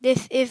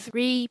This is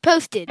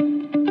reposted.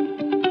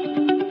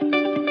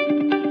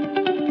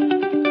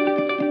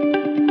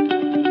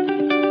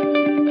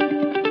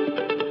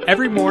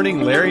 Every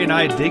morning, Larry and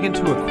I dig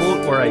into a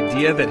quote or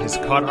idea that has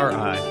caught our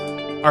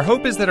eye. Our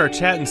hope is that our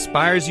chat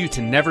inspires you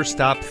to never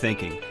stop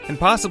thinking and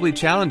possibly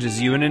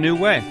challenges you in a new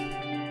way.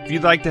 If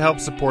you'd like to help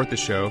support the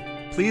show,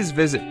 please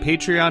visit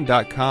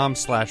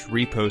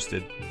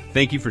patreon.com/reposted.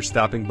 Thank you for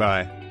stopping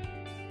by.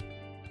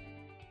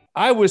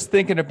 I was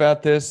thinking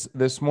about this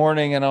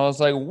morning, and I was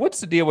like,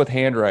 what's the deal with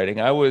handwriting?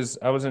 I was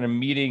in a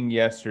meeting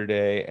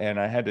yesterday, and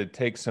I had to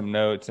take some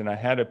notes, and I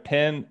had a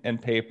pen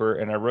and paper,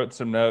 and I wrote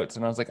some notes,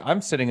 and I was like,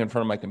 I'm sitting in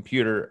front of my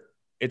computer.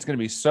 It's going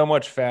to be so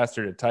much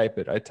faster to type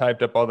it. I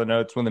typed up all the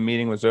notes when the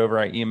meeting was over.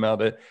 I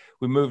emailed it.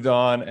 We moved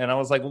on, and I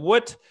was like,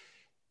 what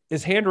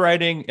is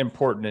handwriting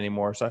important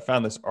anymore? So I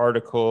found this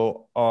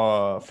article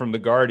from The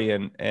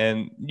Guardian,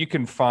 and you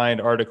can find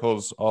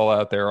articles all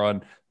out there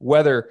on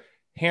whether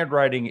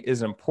handwriting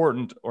is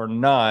important or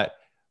not.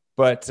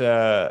 But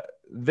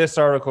this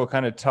article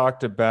kind of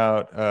talked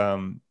about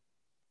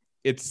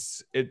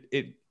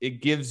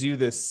it gives you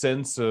this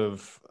sense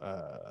of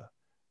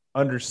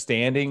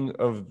understanding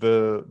of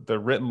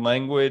the written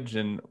language.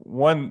 And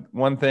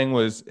one thing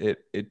was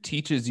it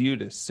teaches you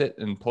to sit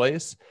in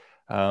place.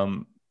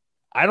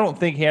 I don't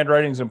think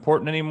handwriting is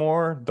important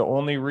anymore. The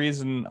only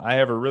reason I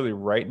ever really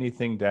write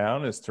anything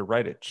down is to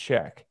write a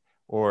check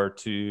or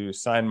to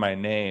sign my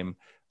name.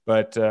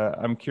 But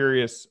I'm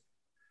curious,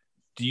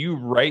 do you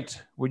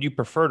write? Would you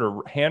prefer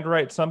to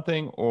handwrite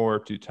something or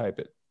to type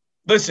it?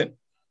 Listen,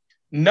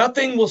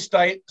 nothing will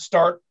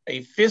start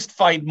a fist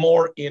fight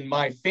more in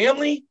my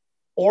family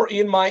or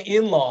in my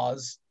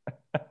in-laws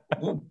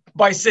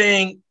by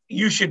saying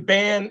you should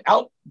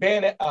outright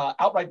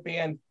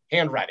ban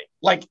handwriting.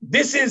 Like,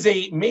 this is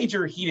a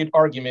major heated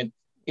argument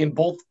in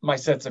both my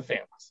sets of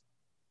families.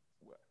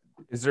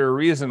 Is there a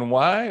reason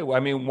why?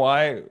 I mean,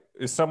 why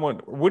is someone,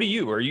 what are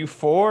you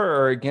for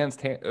or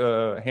against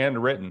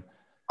handwritten?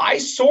 I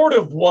sort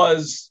of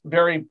was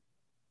very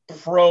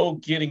pro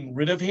getting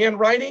rid of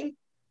handwriting,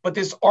 but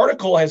this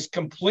article has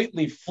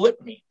completely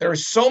flipped me. There are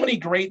so many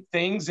great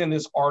things in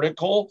this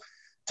article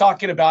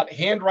talking about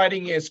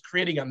handwriting as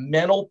creating a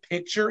mental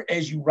picture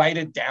as you write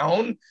it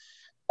down.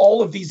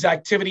 All of these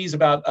activities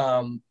about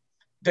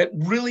that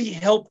really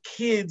help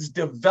kids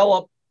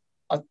develop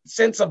a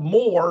sense of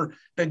more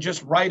than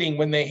just writing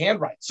when they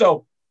handwrite.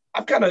 So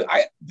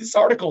this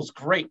article is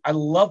great. I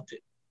loved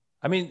it.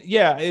 I mean,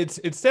 yeah, it's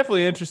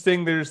definitely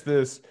interesting. There's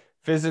this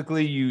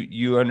physically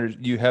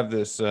you have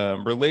this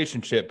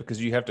relationship because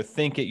you have to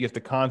think it, you have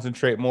to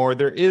concentrate more.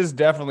 There is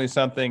definitely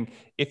something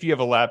if you have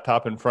a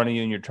laptop in front of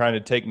you and you're trying to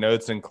take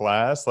notes in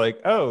class,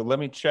 like, oh, let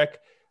me check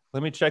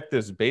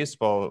this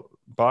baseball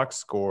box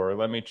score,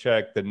 let me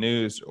check the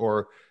news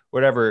or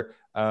whatever.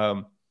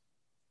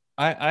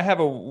 I have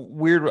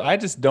I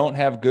just don't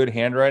have good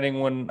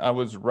handwriting. When I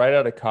was right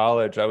out of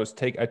college, I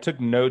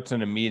took notes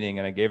in a meeting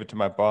and I gave it to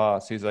my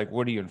boss. He's like,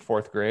 what are you, in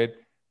fourth grade?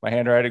 My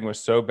handwriting was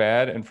so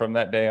bad. And from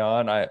that day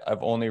on,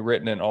 I've only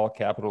written in all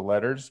capital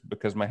letters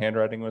because my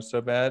handwriting was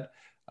so bad.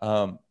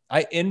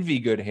 I envy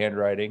good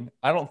handwriting.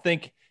 I don't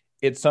think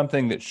it's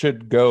something that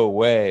should go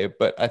away,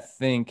 but I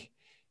think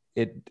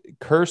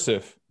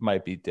cursive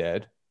might be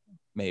dead.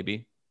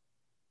 Maybe.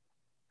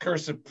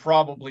 Cursive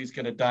probably is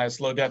going to die a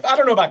slow death. I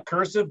don't know about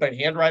cursive, but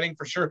handwriting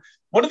for sure.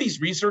 One of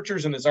these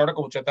researchers in this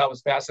article, which I thought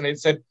was fascinating,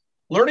 said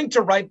learning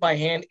to write by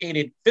hand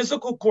aided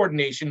physical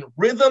coordination,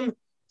 rhythm,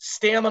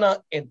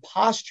 stamina, and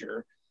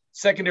posture.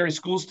 Secondary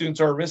school students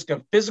are at risk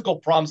of physical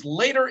problems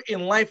later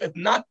in life if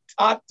not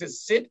taught to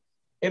sit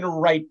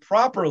and write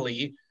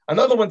properly.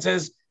 Another one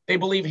says they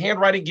believe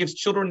handwriting gives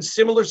children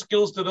similar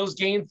skills to those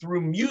gained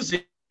through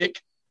music,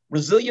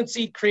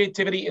 resiliency,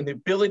 creativity, and the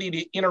ability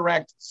to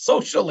interact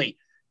socially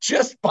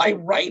just by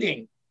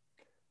writing.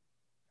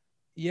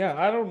 Yeah,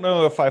 I don't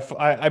know if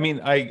I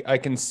mean, I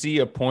can see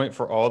a point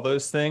for all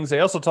those things. They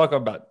also talk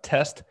about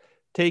test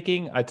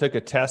taking. I took a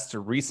test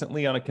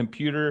recently on a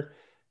computer,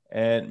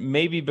 and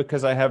maybe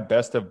because I have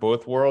best of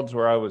both worlds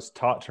where I was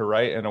taught to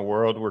write in a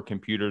world where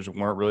computers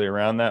weren't really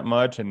around that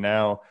much. And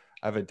now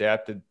I've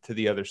adapted to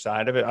the other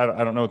side of it.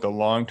 I don't know what the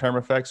long-term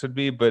effects would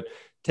be, but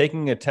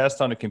taking a test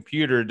on a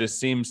computer just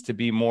seems to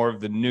be more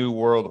of the new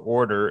world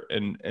order,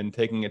 and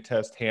taking a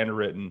test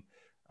handwritten,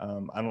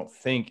 I don't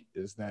think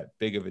is that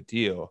big of a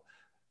deal,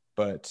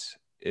 but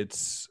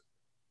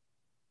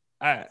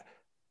I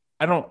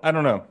don't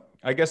know.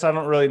 I guess I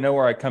don't really know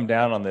where I come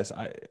down on this.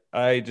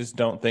 I just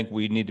don't think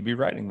we need to be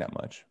writing that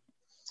much.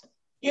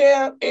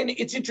 Yeah, and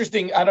it's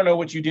interesting. I don't know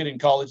what you did in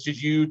college. Did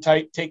you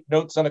take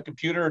notes on a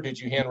computer, or did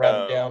you handwrite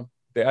them down?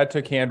 I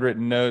took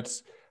handwritten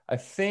notes. I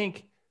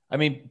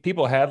mean,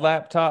 people had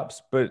laptops,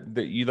 but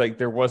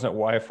there wasn't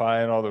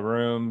Wi-Fi in all the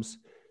rooms,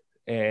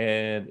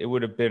 and it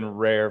would have been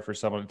rare for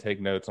someone to take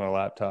notes on a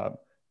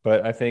laptop.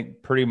 But I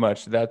think pretty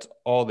much that's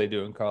all they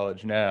do in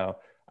college now.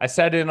 I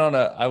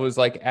was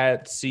like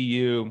at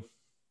CU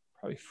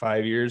probably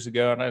 5 years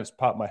ago, and I just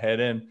popped my head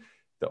in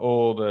the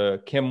old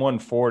Kim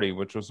 140,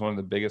 which was one of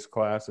the biggest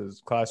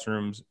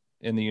classrooms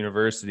in the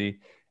university.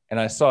 and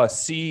I saw a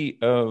sea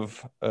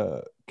of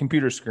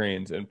computer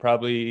screens, and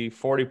probably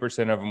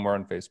 40% of them were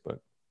on Facebook.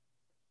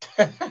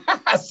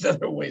 So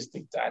they're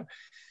wasting time.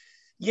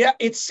 Yeah,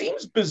 it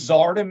seems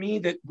bizarre to me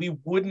that we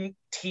wouldn't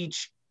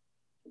teach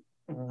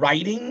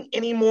writing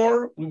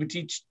anymore. We would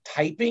teach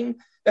typing.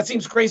 That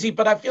seems crazy,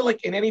 but I feel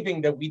like in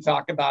anything that we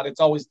talk about,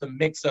 it's always the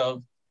mix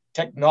of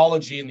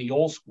technology and the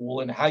old school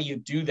and how you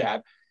do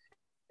that.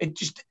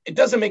 It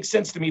doesn't make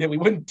sense to me that we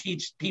wouldn't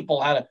teach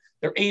people how to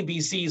their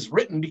ABCs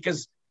written,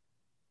 because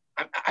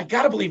I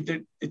got to believe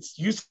that it's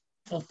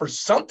useful for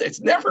something.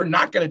 It's never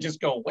not going to just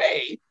go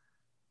away.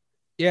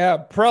 Yeah,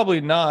 probably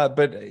not.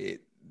 But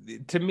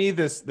to me,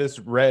 this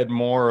read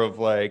more of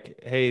like,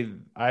 hey,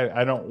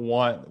 I don't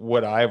want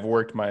what I've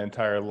worked my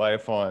entire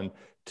life on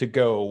to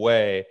go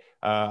away.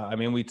 I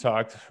mean, we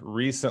talked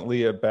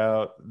recently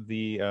about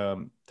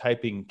the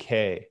typing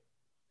K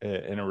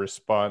in a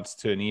response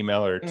to an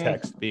email or a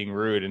text being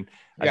rude. And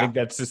I think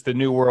that's just the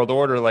new world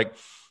order. Like,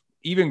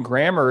 even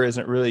grammar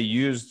isn't really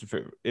used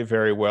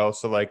very well.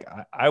 So like,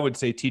 I would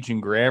say teaching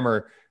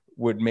grammar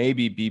would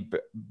maybe be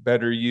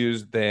better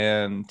used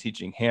than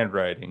teaching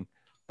handwriting.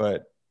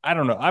 But I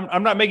don't know.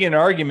 I'm not making an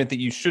argument that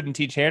you shouldn't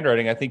teach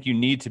handwriting. I think you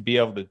need to be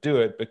able to do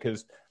it,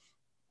 because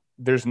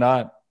there's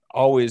not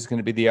always going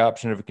to be the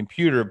option of a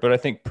computer. But I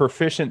think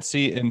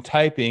proficiency in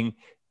typing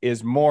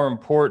is more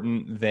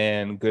important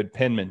than good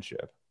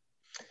penmanship.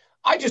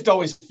 I just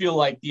always feel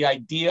like the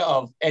idea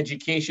of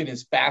education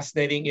is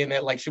fascinating in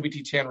that, like, should we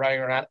teach handwriting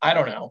or not? I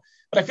don't know.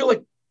 But I feel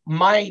like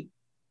my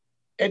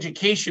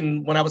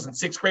education when I was in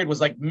sixth grade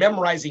was like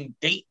memorizing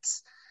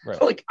dates. Right.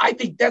 So like, I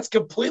think that's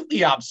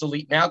completely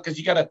obsolete now, because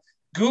you got to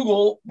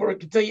Google where it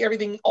can tell you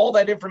everything, all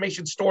that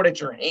information stored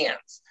at your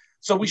hands.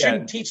 So we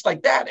shouldn't teach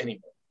like that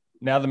anymore.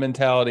 Now the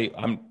mentality,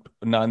 I'm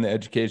not in the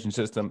education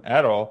system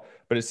at all,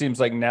 but it seems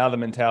like now the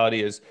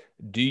mentality is,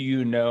 do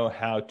you know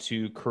how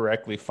to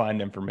correctly find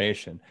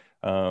information?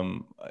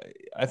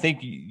 I think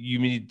you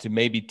need to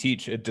maybe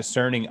teach a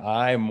discerning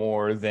eye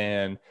more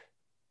than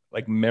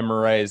like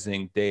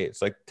memorizing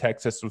dates. Like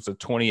Texas was the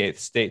 28th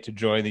state to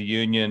join the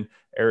union.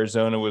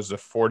 Arizona was the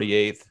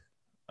 48th.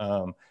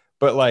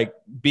 But like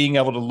being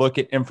able to look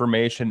at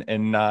information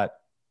and not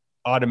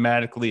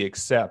automatically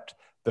accept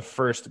the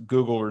first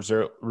Google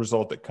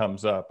result that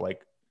comes up,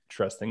 like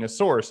trusting a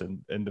source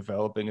and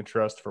developing a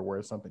trust for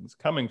where something's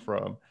coming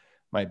from,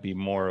 might be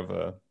more of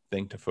a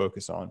thing to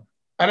focus on.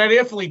 And I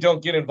definitely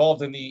don't get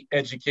involved in the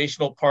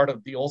educational part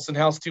of the Olsen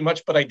house too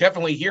much, but I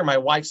definitely hear my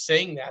wife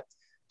saying that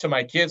to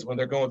my kids when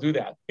they're going through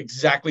that.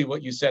 Exactly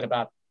what you said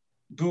about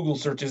Google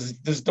searches.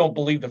 Just don't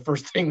believe the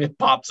first thing that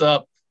pops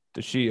up.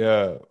 Does she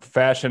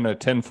fashion a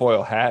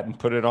tinfoil hat and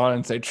put it on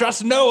and say,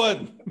 trust no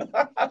one?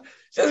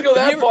 She doesn't go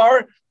that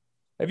far.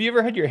 Have you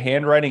ever had your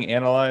handwriting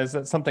analyzed?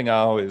 That's something I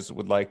always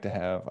would like to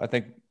have.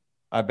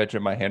 I bet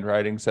you my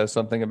handwriting says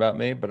something about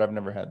me, but I've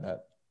never had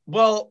that.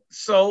 Well,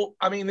 so,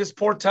 I mean, this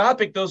poor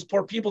topic, those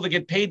poor people that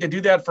get paid to do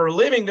that for a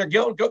living, they're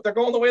going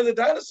the way of the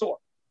dinosaur.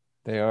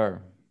 They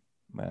are,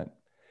 Matt.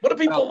 What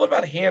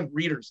about hand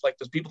readers? Like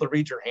those people that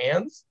read your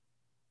hands?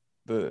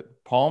 The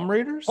palm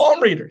readers?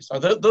 Palm readers. Are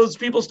those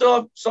people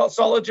still have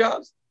solid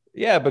jobs?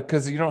 Yeah,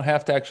 because you don't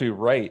have to actually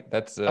write.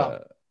 That's, I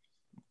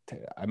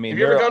mean, have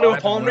you ever gone to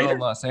a palm reader?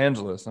 Los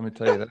Angeles, let me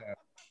tell you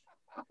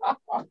that.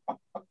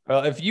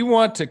 Well, if you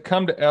want to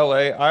come to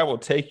LA, I will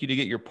take you to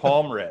get your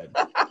palm read.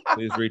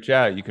 Please reach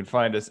out. You can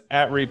find us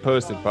at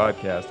Reposted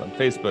Podcast on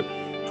Facebook,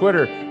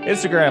 Twitter,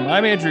 Instagram.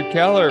 I'm Andrew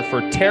Keller for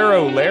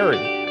Tarot Larry.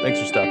 Thanks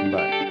for stopping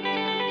by.